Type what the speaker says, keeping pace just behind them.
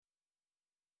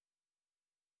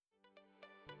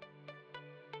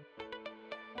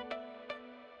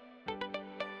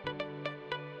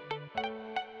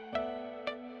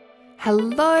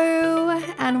Hello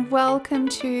and welcome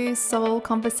to Soul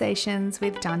Conversations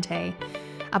with Dante,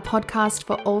 a podcast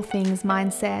for all things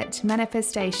mindset,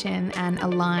 manifestation, and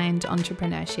aligned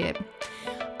entrepreneurship.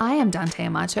 I am Dante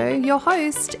Amato, your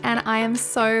host, and I am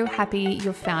so happy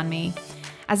you've found me.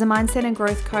 As a mindset and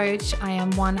growth coach, I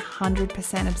am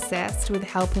 100% obsessed with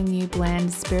helping you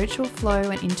blend spiritual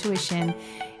flow and intuition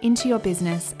into your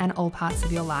business and all parts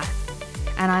of your life.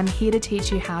 And I'm here to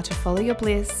teach you how to follow your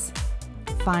bliss,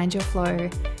 find your flow,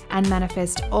 and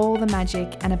manifest all the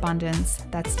magic and abundance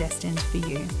that's destined for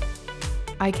you.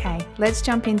 Okay, let's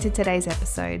jump into today's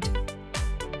episode.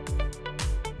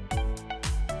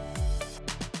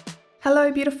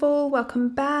 Hello, beautiful. Welcome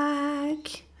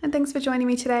back. And thanks for joining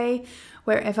me today,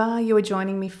 wherever you are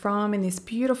joining me from in this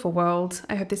beautiful world.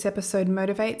 I hope this episode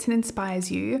motivates and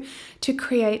inspires you to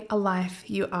create a life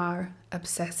you are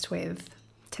obsessed with.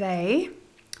 Today,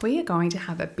 we are going to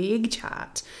have a big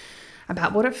chat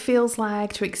about what it feels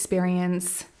like to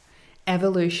experience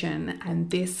evolution. And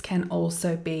this can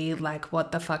also be like,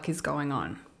 what the fuck is going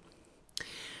on?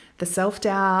 The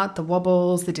self-doubt, the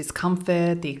wobbles, the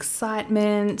discomfort, the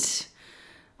excitement.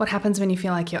 What happens when you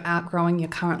feel like you're outgrowing your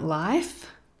current life?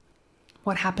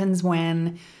 What happens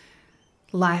when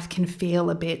life can feel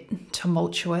a bit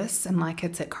tumultuous and like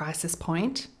it's at crisis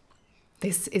point?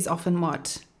 This is often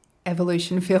what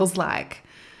evolution feels like.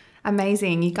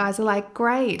 Amazing. You guys are like,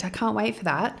 great. I can't wait for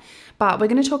that. But we're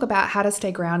going to talk about how to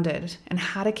stay grounded and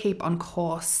how to keep on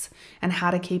course and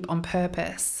how to keep on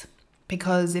purpose,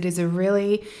 because it is a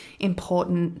really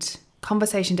important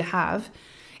conversation to have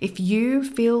if you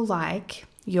feel like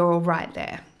you're right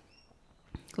there,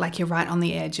 like you're right on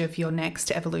the edge of your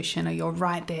next evolution, or you're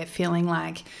right there feeling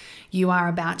like you are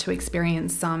about to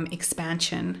experience some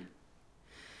expansion.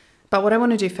 But what I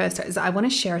want to do first is I want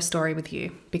to share a story with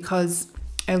you, because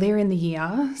earlier in the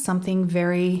year, something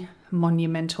very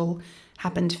monumental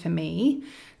happened for me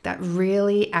that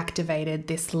really activated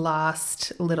this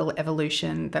last little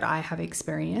evolution that I have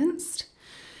experienced.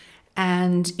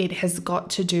 And it has got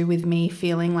to do with me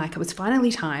feeling like it was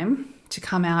finally time to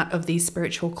come out of the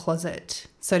spiritual closet,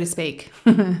 so to speak.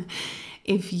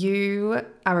 If you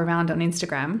are around on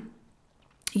Instagram,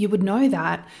 you would know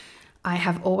that I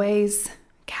have always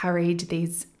carried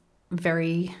these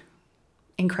very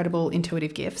incredible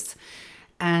intuitive gifts.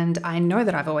 And I know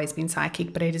that I've always been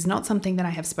psychic, but it is not something that I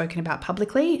have spoken about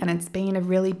publicly. And it's been a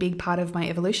really big part of my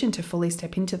evolution to fully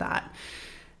step into that.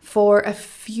 For a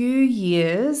few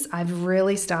years, I've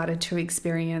really started to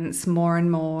experience more and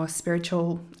more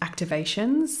spiritual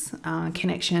activations,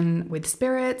 connection with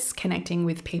spirits, connecting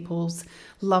with people's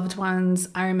loved ones.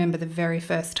 I remember the very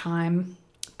first time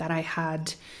that I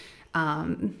had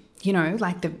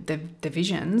like the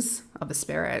visions of a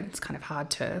spirit. It's kind of hard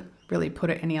to really put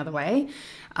it any other way.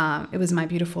 It was my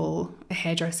beautiful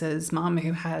hairdresser's mum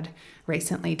who had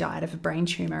recently died of a brain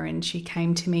tumor, and she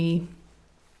came to me.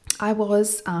 I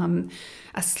was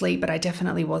asleep, but I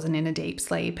definitely wasn't in a deep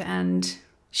sleep, and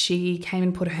she came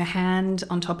and put her hand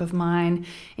on top of mine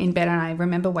in bed, and I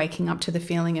remember waking up to the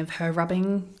feeling of her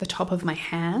rubbing the top of my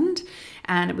hand,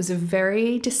 and it was a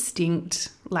very distinct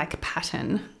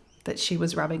pattern that she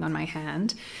was rubbing on my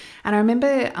hand. And I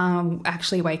remember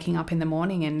actually waking up in the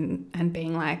morning and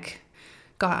being like,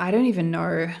 God, I don't even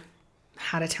know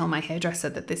how to tell my hairdresser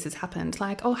that this has happened.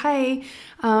 Like, oh, hey,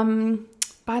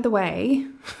 by the way,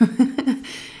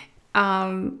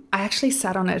 I actually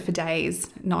sat on it for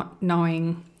days, not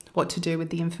knowing what to do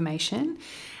with the information.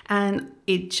 And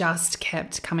it just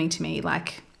kept coming to me.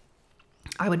 Like,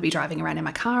 I would be driving around in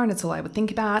my car and it's all I would think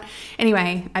about.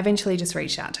 Anyway, I eventually just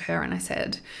reached out to her and I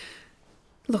said,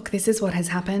 look, this is what has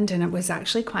happened. And it was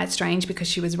actually quite strange because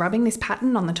she was rubbing this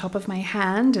pattern on the top of my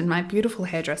hand, and my beautiful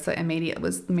hairdresser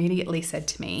immediately said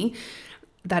to me,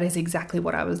 that is exactly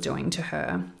what I was doing to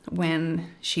her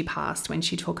when she passed, when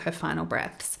she took her final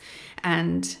breaths.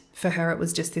 And for her, it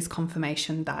was just this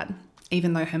confirmation that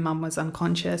even though her mum was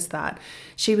unconscious, that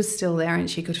she was still there and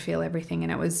she could feel everything.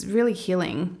 And it was really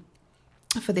healing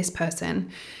for this person.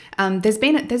 There's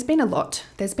been a lot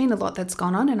that's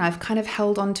gone on, and I've kind of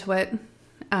held on to it,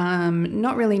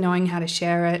 not really knowing how to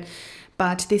share it.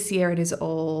 But this year it is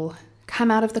all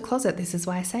come out of the closet. This is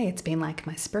why I say it's been like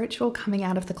my spiritual coming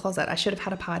out of the closet. I should have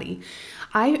had a party.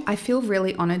 I feel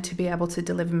really honored to be able to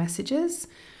deliver messages.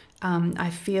 I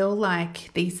feel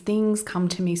like these things come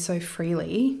to me so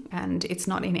freely, and it's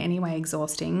not in any way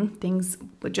exhausting. Things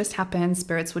would just happen.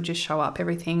 Spirits would just show up.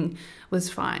 Everything was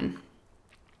fine.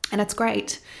 And it's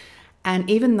great. And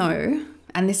even though,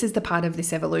 and this is the part of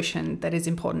this evolution that is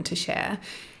important to share,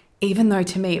 even though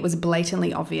to me it was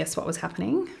blatantly obvious what was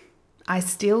happening, I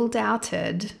still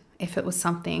doubted if it was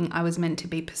something I was meant to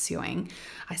be pursuing.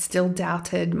 I still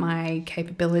doubted my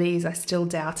capabilities. I still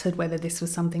doubted whether this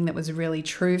was something that was really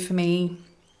true for me.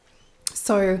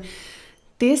 So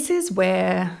this is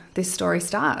where this story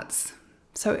starts.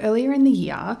 So earlier in the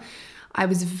year, I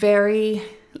was very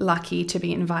lucky to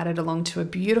be invited along to a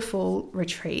beautiful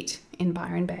retreat in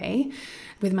Byron Bay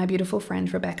with my beautiful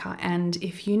friend Rebecca. And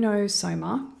if you know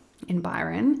Soma in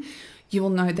Byron, you will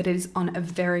know that it is on a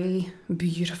very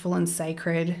beautiful and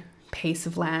sacred piece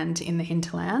of land in the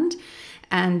hinterland.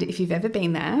 And if you've ever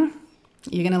been there,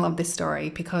 you're going to love this story,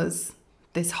 because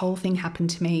this whole thing happened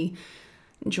to me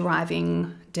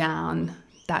driving down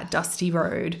that dusty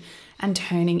road and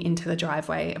turning into the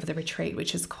driveway of the retreat,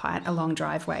 which is quite a long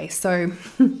driveway. So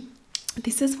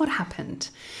this is what happened.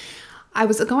 I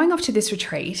was going off to this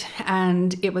retreat,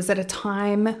 and it was at a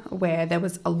time where there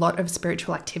was a lot of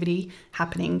spiritual activity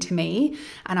happening to me,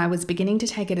 and I was beginning to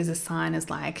take it as a sign, as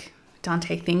like,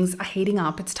 Dante, things are heating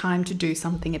up. It's time to do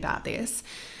something about this.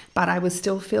 But I was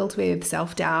still filled with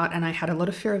self-doubt, and I had a lot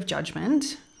of fear of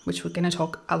judgment, which we're going to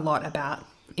talk a lot about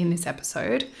in this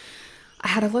episode. I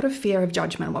had a lot of fear of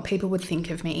judgment, what people would think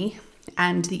of me,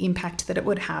 and the impact that it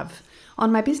would have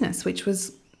on my business, which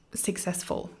was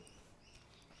successful.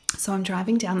 So I'm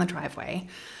driving down the driveway,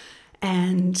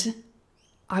 and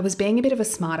I was being a bit of a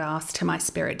smart ass to my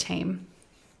spirit team.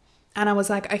 And I was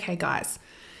like, okay, guys,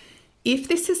 if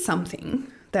this is something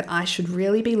that I should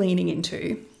really be leaning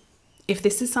into, if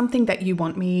this is something that you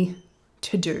want me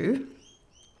to do,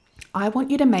 I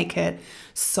want you to make it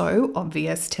so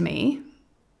obvious to me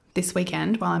this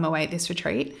weekend while I'm away at this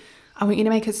retreat. I want you to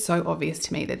make it so obvious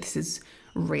to me that this is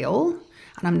real,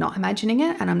 and I'm not imagining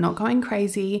it, and I'm not going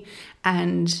crazy,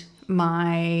 and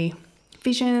my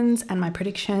visions and my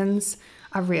predictions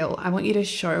are real. I want you to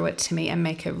show it to me and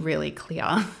make it really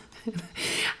clear.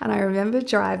 And I remember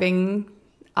driving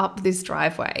up this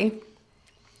driveway,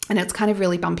 and it's kind of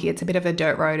really bumpy. It's a bit of a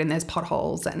dirt road, and there's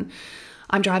potholes, and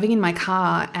I'm driving in my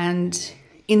car, and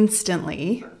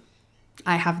instantly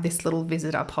I have this little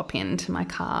visitor pop into my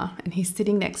car, and he's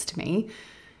sitting next to me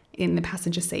in the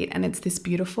passenger seat, and it's this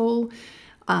beautiful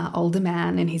older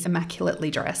man, and he's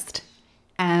immaculately dressed,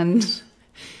 and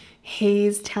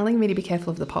he's telling me to be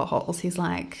careful of the potholes. He's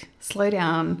like, slow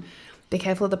down, be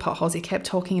careful of the potholes. He kept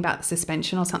talking about the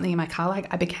suspension or something in my car.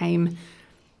 Like, I became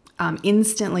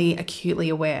instantly acutely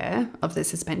aware of the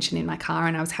suspension in my car,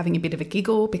 and I was having a bit of a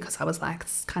giggle, because I was like,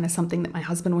 it's kind of something that my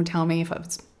husband would tell me if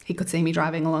he could see me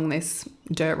driving along this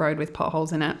dirt road with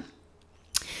potholes in it.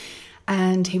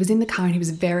 And he was in the car, and he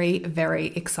was very, very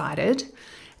excited.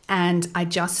 And I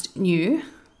just knew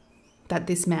that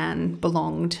this man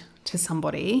belonged to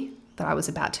somebody that I was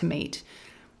about to meet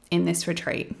in this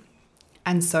retreat.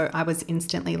 And so I was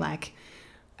instantly like,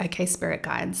 okay, spirit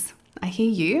guides, I hear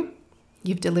you.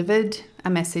 You've delivered a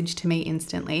message to me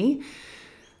instantly.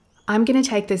 I'm going to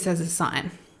take this as a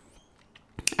sign.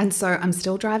 And so I'm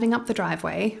still driving up the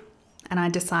driveway, and I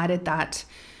decided that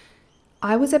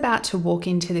I was about to walk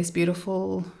into this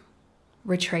beautiful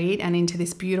retreat and into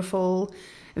this beautiful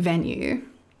venue,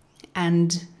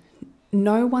 and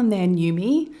no one there knew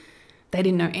me. They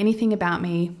didn't know anything about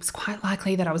me. It was quite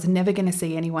likely that I was never going to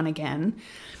see anyone again.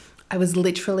 I was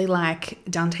literally like,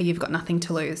 Dante, you've got nothing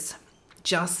to lose.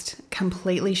 Just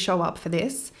completely show up for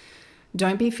this.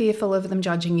 Don't be fearful of them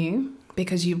judging you,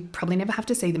 because you probably never have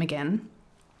to see them again.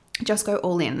 Just go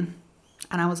all in.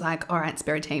 And I was like, all right,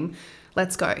 spirit team,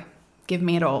 let's go. Give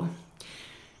me it all.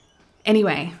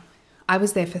 Anyway, I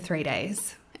was there for 3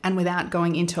 days, and without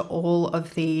going into all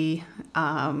of the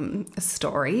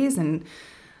stories and,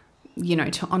 you know,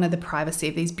 to honor the privacy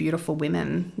of these beautiful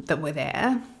women that were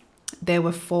there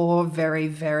were 4 very,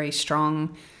 very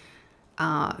strong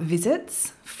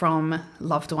visits from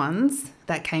loved ones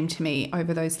that came to me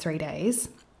over those 3 days.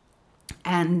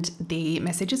 And the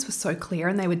messages were so clear,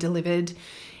 and they were delivered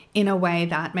in a way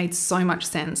that made so much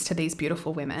sense to these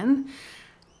beautiful women,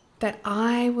 that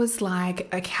I was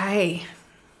like, okay,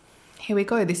 here we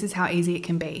go. This is how easy it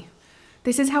can be.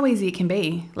 This is how easy it can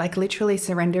be. Like, literally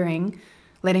surrendering,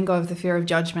 letting go of the fear of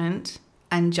judgment,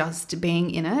 and just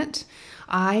being in it.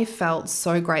 I felt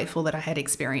so grateful that I had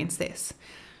experienced this.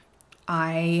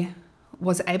 I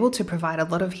was able to provide a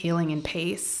lot of healing and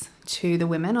peace to the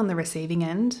women on the receiving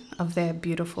end of their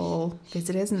beautiful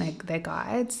visitors and their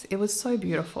guides. It was so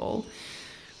beautiful.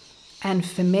 And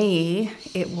for me,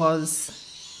 it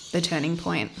was the turning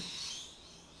point.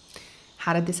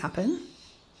 How did this happen?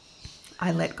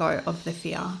 I let go of the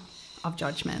fear of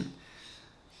judgment.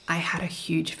 I had a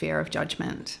huge fear of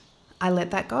judgment. I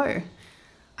let that go.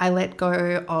 I let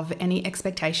go of any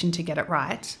expectation to get it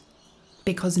right,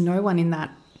 because no one in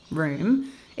that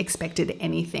room expected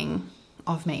anything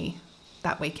of me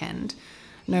that weekend.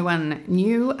 No one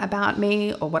knew about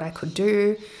me or what I could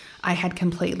do. I had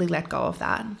completely let go of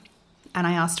that. And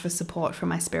I asked for support from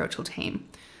my spiritual team.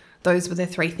 Those were the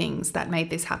 3 things that made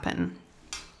this happen.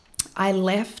 I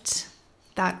left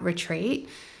that retreat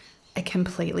a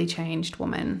completely changed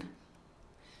woman.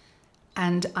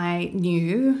 And I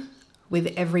knew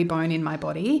with every bone in my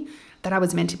body that I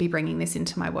was meant to be bringing this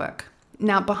into my work.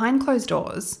 Now, behind closed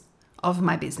doors of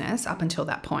my business up until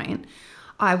that point,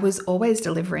 I was always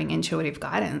delivering intuitive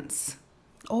guidance.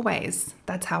 Always.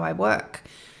 That's how I work.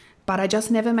 But I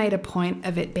just never made a point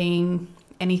of it being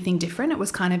anything different. It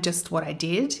was kind of just what I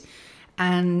did.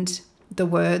 And the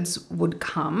words would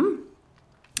come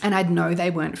and I'd know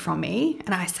they weren't from me.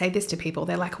 And I say this to people,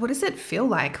 they're like, what does it feel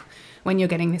like when you're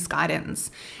getting this guidance?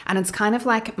 And it's kind of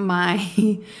like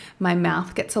my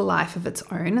mouth gets a life of its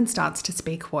own and starts to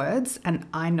speak words. And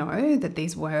I know that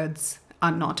these words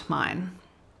are not mine.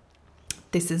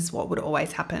 This is what would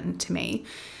always happen to me.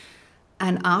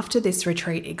 And after this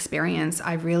retreat experience,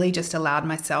 I really just allowed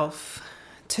myself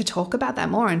to talk about that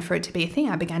more and for it to be a thing.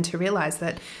 I began to realize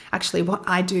that actually what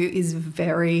I do is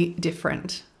very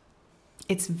different.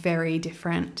 It's very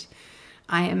different.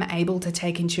 I am able to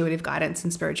take intuitive guidance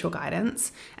and spiritual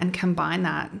guidance and combine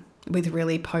that with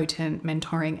really potent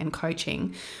mentoring and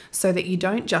coaching so that you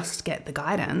don't just get the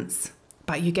guidance,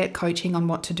 but you get coaching on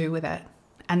what to do with it.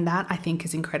 And that I think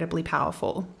is incredibly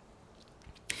powerful.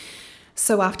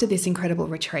 So after this incredible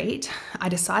retreat, I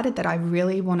decided that I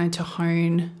really wanted to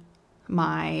hone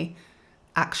my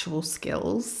actual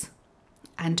skills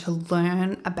and to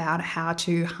learn about how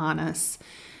to harness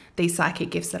these psychic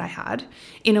gifts that I had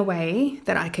in a way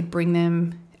that I could bring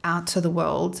them out to the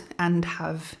world and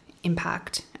have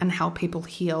impact and help people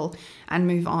heal and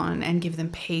move on and give them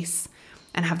peace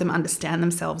and have them understand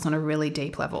themselves on a really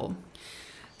deep level.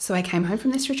 So I came home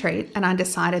from this retreat and I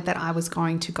decided that I was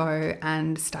going to go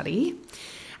and study.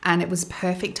 And it was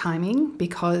perfect timing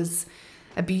because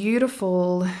a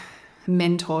beautiful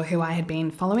mentor who I had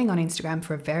been following on Instagram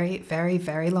for a very, very,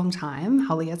 very long time,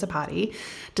 Holly as a Party,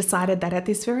 decided that at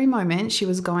this very moment she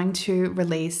was going to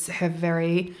release her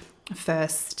very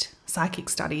first psychic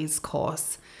studies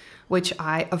course, which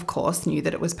I, of course, knew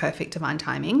that it was perfect divine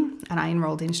timing, and I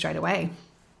enrolled in straight away.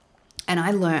 And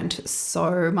I learned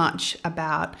so much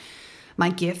about my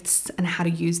gifts and how to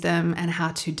use them and how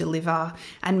to deliver,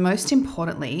 and most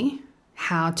importantly,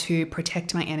 how to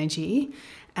protect my energy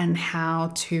and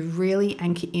how to really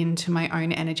anchor into my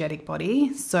own energetic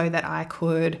body so that I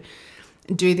could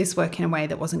do this work in a way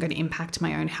that wasn't going to impact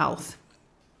my own health.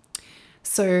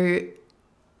 So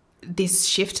this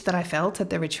shift that I felt at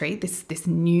the retreat, this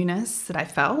newness that I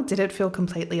felt, did it feel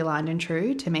completely aligned and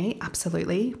true to me?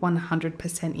 Absolutely,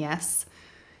 100% yes.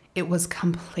 It was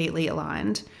completely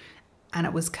aligned and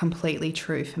it was completely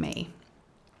true for me.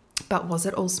 But was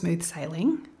it all smooth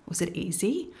sailing? Was it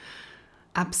easy?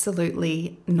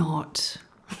 Absolutely not.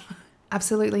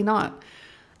 Absolutely not.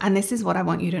 And this is what I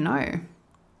want you to know.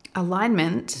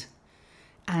 Alignment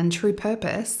and true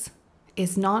purpose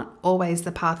is not always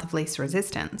the path of least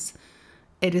resistance.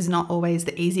 It is not always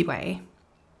the easy way.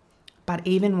 But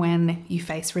even when you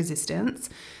face resistance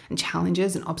and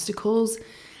challenges and obstacles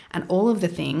and all of the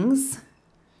things,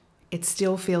 it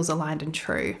still feels aligned and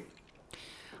true.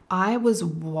 I was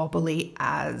wobbly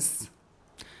as...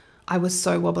 I was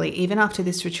so wobbly even after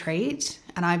this retreat,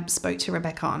 and I spoke to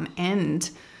Rebecca on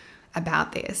end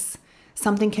about this.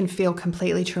 Something can feel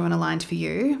completely true and aligned for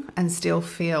you and still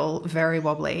feel very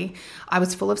wobbly. I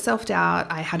was full of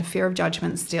self-doubt. I had a fear of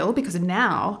judgment still because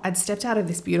now I'd stepped out of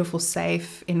this beautiful,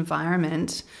 safe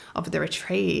environment of the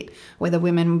retreat where the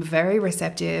women were very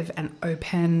receptive and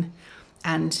open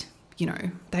and, you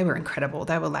know, they were incredible.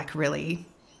 They were like really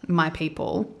my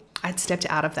people. I'd stepped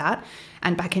out of that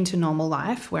and back into normal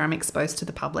life where I'm exposed to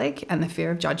the public, and the fear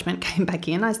of judgment came back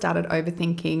in. I started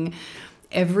overthinking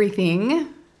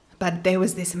everything, but there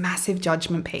was this massive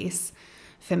judgment piece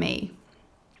for me.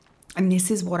 And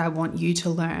this is what I want you to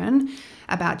learn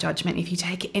about judgment. If you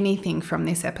take anything from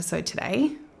this episode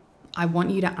today, I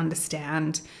want you to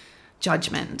understand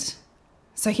judgment.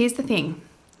 So here's the thing.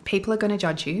 People are going to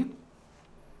judge you.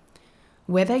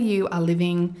 Whether you are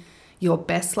living your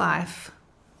best life,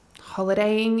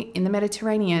 holidaying in the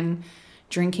Mediterranean,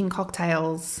 drinking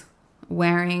cocktails,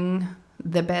 wearing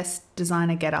the best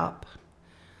designer getup,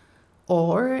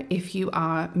 or if you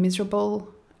are miserable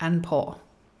and poor,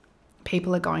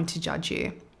 people are going to judge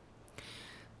you.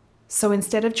 So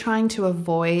instead of trying to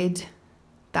avoid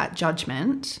that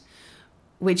judgment,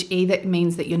 which either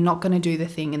means that you're not going to do the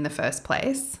thing in the first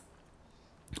place,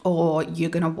 or you're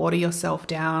going to water yourself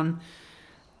down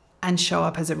and show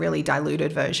up as a really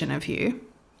diluted version of you,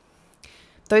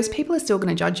 those people are still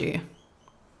going to judge you.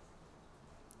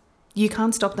 You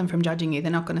can't stop them from judging you.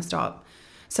 They're not going to stop.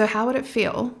 So how would it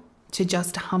feel to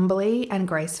just humbly and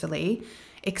gracefully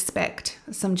expect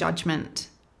some judgment?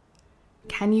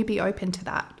 Can you be open to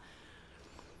that?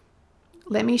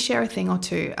 Let me share a thing or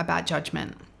two about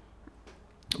judgment.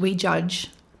 We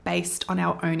judge based on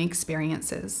our own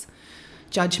experiences.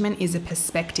 Judgment is a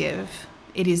perspective.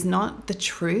 It is not the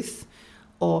truth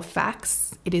or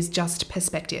facts. It is just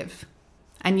perspective.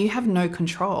 And you have no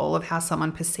control of how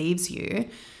someone perceives you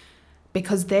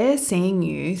because they're seeing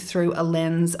you through a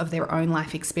lens of their own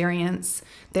life experience,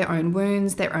 their own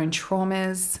wounds, their own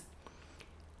traumas.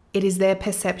 It is their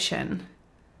perception.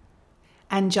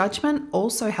 And judgment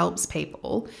also helps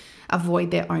people avoid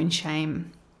their own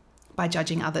shame by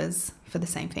judging others for the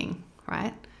same thing,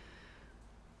 right?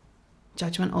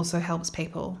 Judgment also helps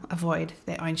people avoid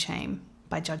their own shame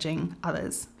by judging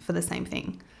others for the same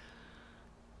thing.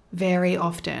 Very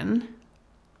often,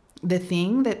 the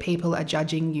thing that people are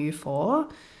judging you for,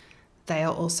 they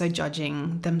are also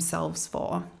judging themselves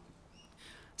for.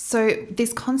 So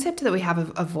this concept that we have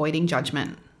of avoiding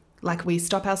judgment, like we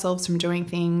stop ourselves from doing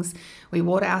things, we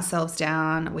water ourselves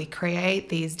down, we create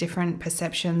these different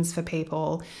perceptions for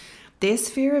people. This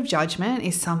fear of judgment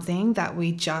is something that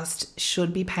we just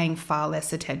should be paying far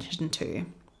less attention to.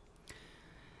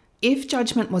 If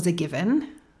judgment was a given,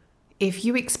 if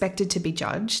you expected to be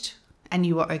judged and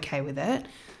you were okay with it,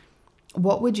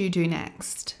 what would you do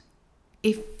next?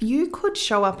 If you could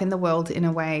show up in the world in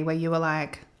a way where you were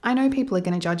like, I know people are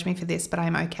going to judge me for this, but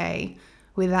I'm okay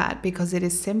with that because it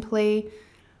is simply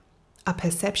a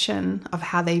perception of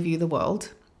how they view the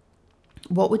world,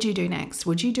 what would you do next?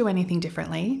 Would you do anything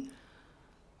differently?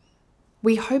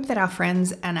 We hope that our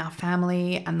friends and our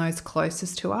family and those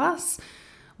closest to us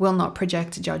will not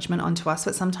project judgment onto us,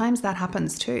 but sometimes that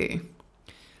happens too.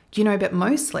 But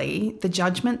mostly the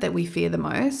judgment that we fear the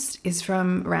most is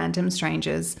from random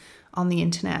strangers on the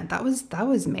internet. That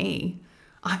was me.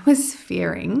 I was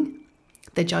fearing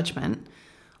the judgment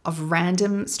of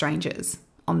random strangers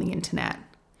on the internet.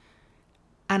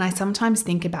 And I sometimes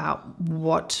think about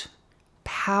what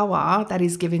power that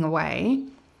is giving away,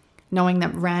 knowing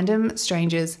that random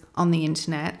strangers on the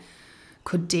internet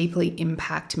could deeply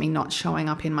impact me not showing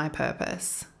up in my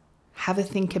purpose. Have a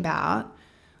think about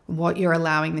what you're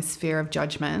allowing this fear of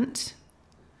judgment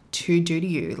to do to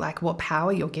you, like what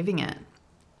power you're giving it.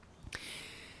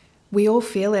 We all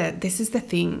feel it. This is the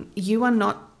thing. You are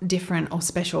not different or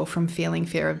special from feeling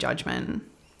fear of judgment.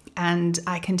 And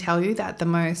I can tell you that the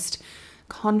most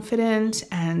confident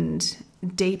and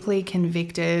deeply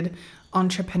convicted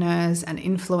entrepreneurs and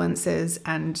influencers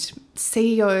and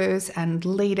CEOs and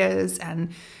leaders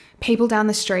and people down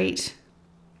the street,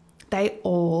 they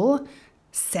all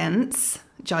sense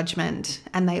judgment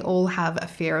and they all have a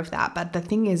fear of that. But the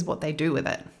thing is what they do with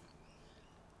it.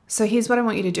 So here's what I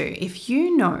want you to do. If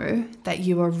you know that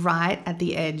you are right at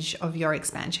the edge of your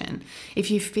expansion,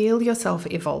 if you feel yourself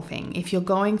evolving, if you're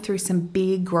going through some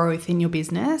big growth in your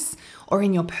business or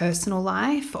in your personal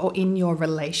life or in your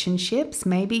relationships,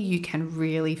 maybe you can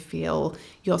really feel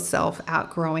yourself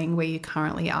outgrowing where you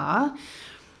currently are.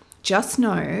 Just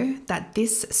know that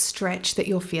this stretch that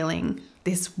you're feeling,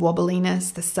 this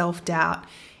wobbliness, the self-doubt,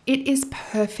 it is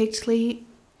perfectly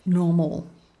normal.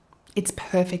 It's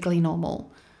perfectly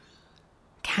normal.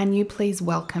 Can you please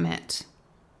welcome it?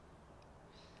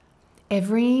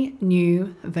 Every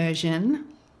new version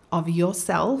of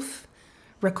yourself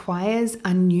requires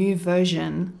a new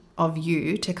version of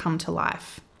you to come to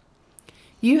life.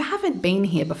 You haven't been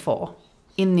here before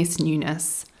in this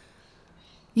newness.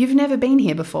 You've never been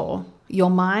here before. Your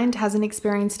mind hasn't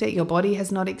experienced it. Your body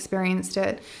has not experienced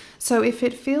it. So if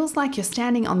it feels like you're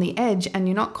standing on the edge and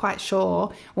you're not quite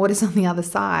sure what is on the other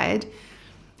side,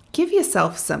 give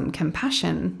yourself some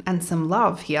compassion and some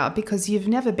love here because you've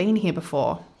never been here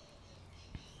before.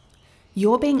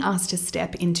 You're being asked to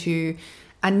step into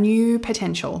a new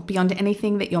potential beyond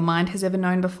anything that your mind has ever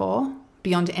known before,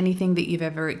 beyond anything that you've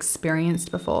ever experienced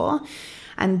before.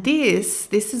 And this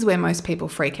is where most people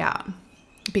freak out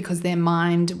because their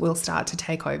mind will start to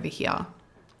take over here.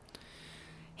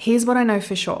 Here's what I know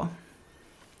for sure.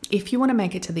 If you want to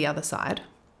make it to the other side,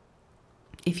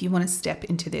 if you want to step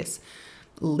into this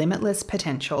limitless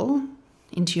potential,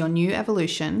 into your new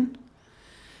evolution,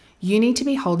 you need to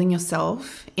be holding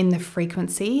yourself in the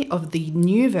frequency of the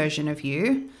new version of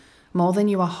you more than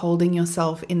you are holding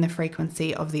yourself in the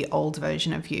frequency of the old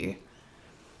version of you.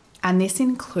 And this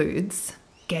includes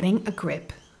getting a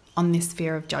grip on this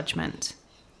fear of judgment.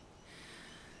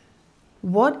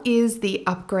 What is the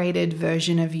upgraded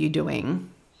version of you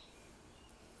doing?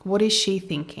 What is she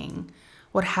thinking?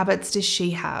 What habits does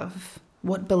she have?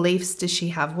 What beliefs does she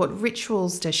have? What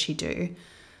rituals does she do?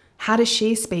 How does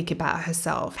she speak about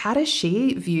herself? How does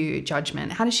she view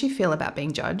judgment? How does she feel about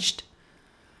being judged?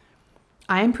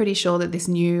 I am pretty sure that this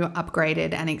new,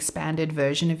 upgraded, and expanded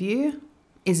version of you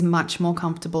is much more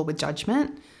comfortable with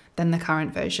judgment than the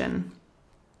current version.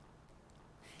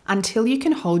 Until you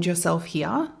can hold yourself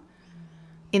here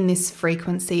in this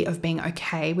frequency of being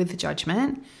okay with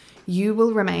judgment, you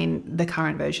will remain the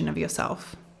current version of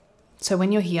yourself. So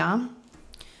when you're here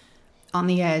on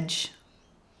the edge,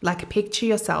 like picture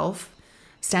yourself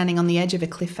standing on the edge of a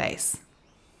cliff face.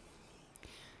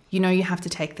 You know you have to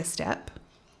take the step.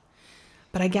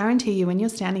 But I guarantee you when you're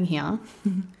standing here,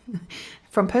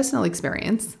 from personal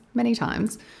experience, many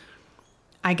times,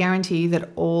 I guarantee you that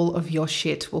all of your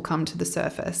shit will come to the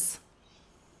surface.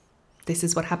 This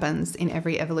is what happens in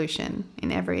every evolution,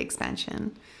 in every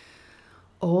expansion.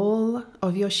 All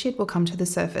of your shit will come to the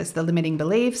surface. The limiting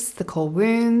beliefs, the core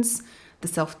wounds, the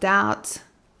self-doubt,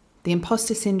 the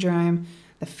imposter syndrome,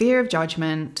 the fear of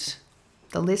judgment,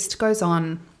 the list goes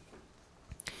on.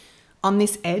 On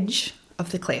this edge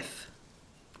of the cliff,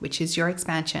 which is your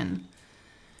expansion,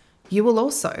 you will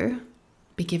also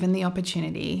be given the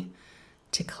opportunity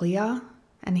to clear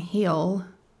and heal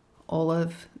all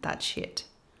of that shit.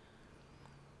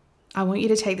 I want you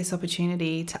to take this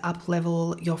opportunity to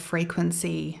up-level your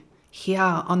frequency here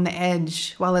on the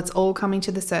edge while it's all coming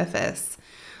to the surface.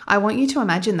 I want you to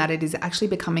imagine that it is actually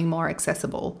becoming more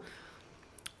accessible.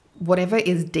 Whatever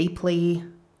is deeply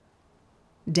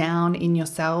down in your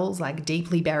cells, like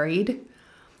deeply buried,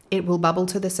 it will bubble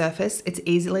to the surface. It's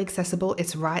easily accessible.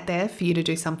 It's right there for you to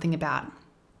do something about.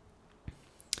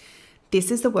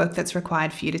 This is the work that's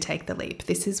required for you to take the leap.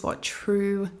 This is what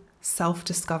true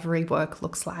self-discovery work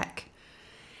looks like.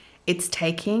 It's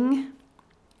taking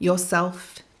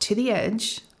yourself to the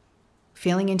edge,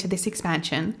 feeling into this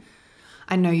expansion.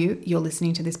 I know you're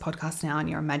listening to this podcast now and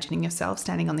you're imagining yourself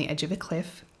standing on the edge of a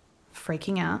cliff,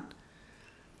 freaking out.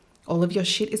 All of your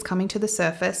shit is coming to the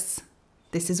surface.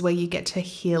 This is where you get to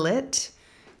heal it,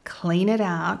 clean it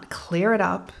out, clear it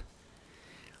up.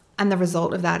 And the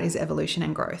result of that is evolution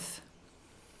and growth.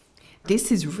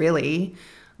 This is really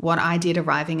what I did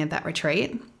arriving at that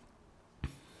retreat,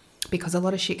 because a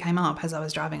lot of shit came up as I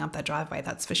was driving up that driveway,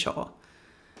 that's for sure.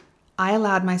 I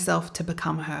allowed myself to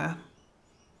become her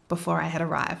before I had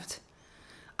arrived.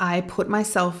 I put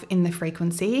myself in the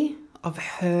frequency of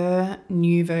her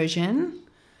new version,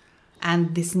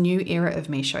 and this new era of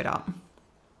me showed up.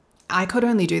 I could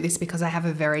only do this because I have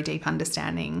a very deep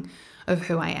understanding of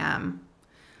who I am.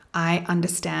 I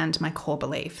understand my core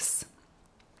beliefs.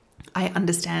 I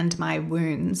understand my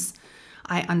wounds.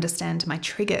 I understand my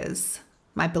triggers,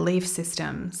 my belief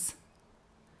systems.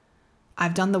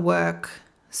 I've done the work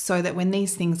so that when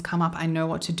these things come up, I know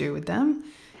what to do with them.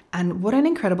 And what an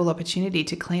incredible opportunity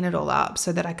to clean it all up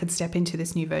so that I could step into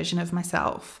this new version of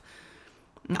myself.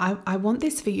 I want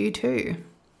this for you too.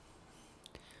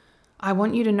 I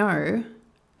want you to know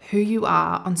who you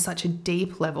are on such a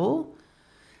deep level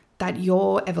that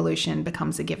your evolution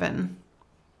becomes a given.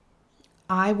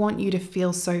 I want you to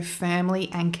feel so firmly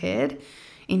anchored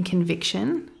in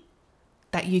conviction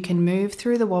that you can move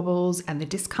through the wobbles and the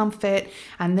discomfort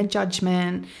and the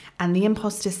judgment and the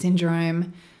imposter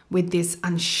syndrome with this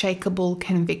unshakable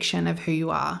conviction of who you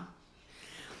are.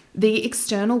 The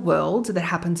external world that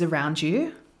happens around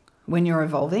you when you're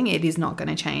evolving, it is not going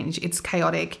to change. It's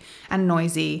chaotic and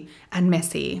noisy and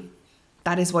messy.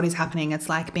 That is what is happening. It's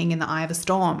like being in the eye of a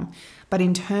storm. But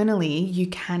internally, you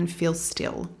can feel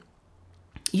still.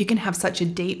 You can have such a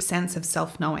deep sense of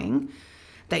self-knowing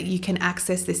that you can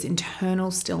access this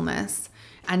internal stillness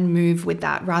and move with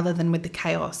that rather than with the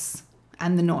chaos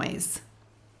and the noise.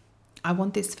 I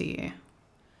want this for you.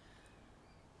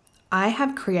 I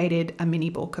have created a mini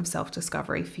book of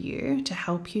self-discovery for you to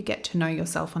help you get to know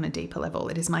yourself on a deeper level.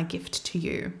 It is my gift to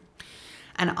you.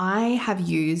 And I have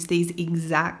used these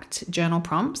exact journal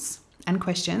prompts and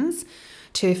questions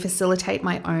to facilitate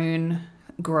my own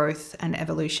growth and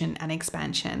evolution and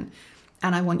expansion.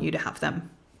 And I want you to have them.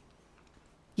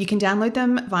 You can download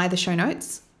them via the show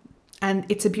notes. And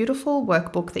it's a beautiful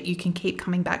workbook that you can keep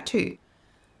coming back to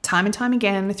time and time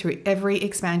again through every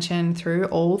expansion, through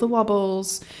all the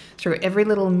wobbles, through every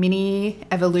little mini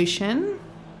evolution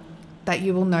that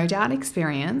you will no doubt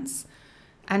experience.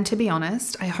 And to be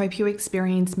honest, I hope you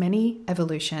experience many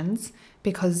evolutions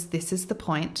because this is the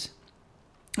point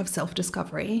of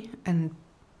self-discovery and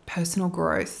personal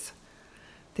growth.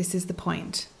 This is the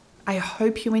point. I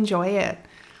hope you enjoy it.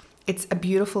 It's a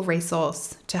beautiful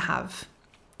resource to have.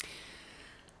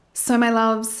 So my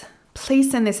loves,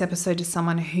 Please send this episode to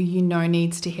someone who you know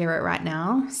needs to hear it right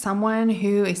now, someone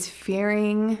who is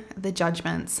fearing the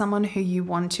judgment, someone who you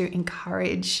want to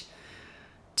encourage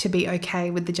to be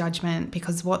okay with the judgment,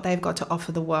 because what they've got to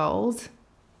offer the world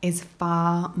is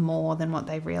far more than what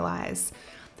they realize.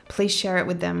 Please share it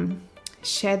with them.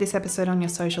 Share this episode on your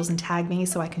socials and tag me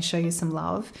so I can show you some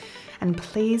love. And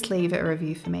please leave a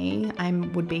review for me. I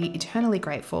would be eternally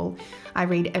grateful. I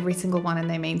read every single one and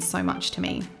they mean so much to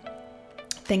me.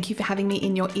 Thank you for having me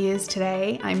in your ears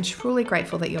today. I'm truly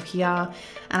grateful that you're here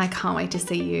and I can't wait to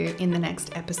see you in the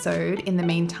next episode. In the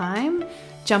meantime,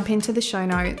 jump into the show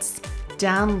notes,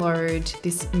 download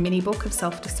this mini book of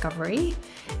self-discovery,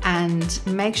 and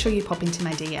make sure you pop into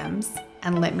my DMs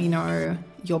and let me know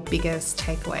your biggest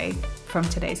takeaway from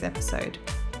today's episode.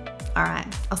 All right,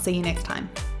 I'll see you next time.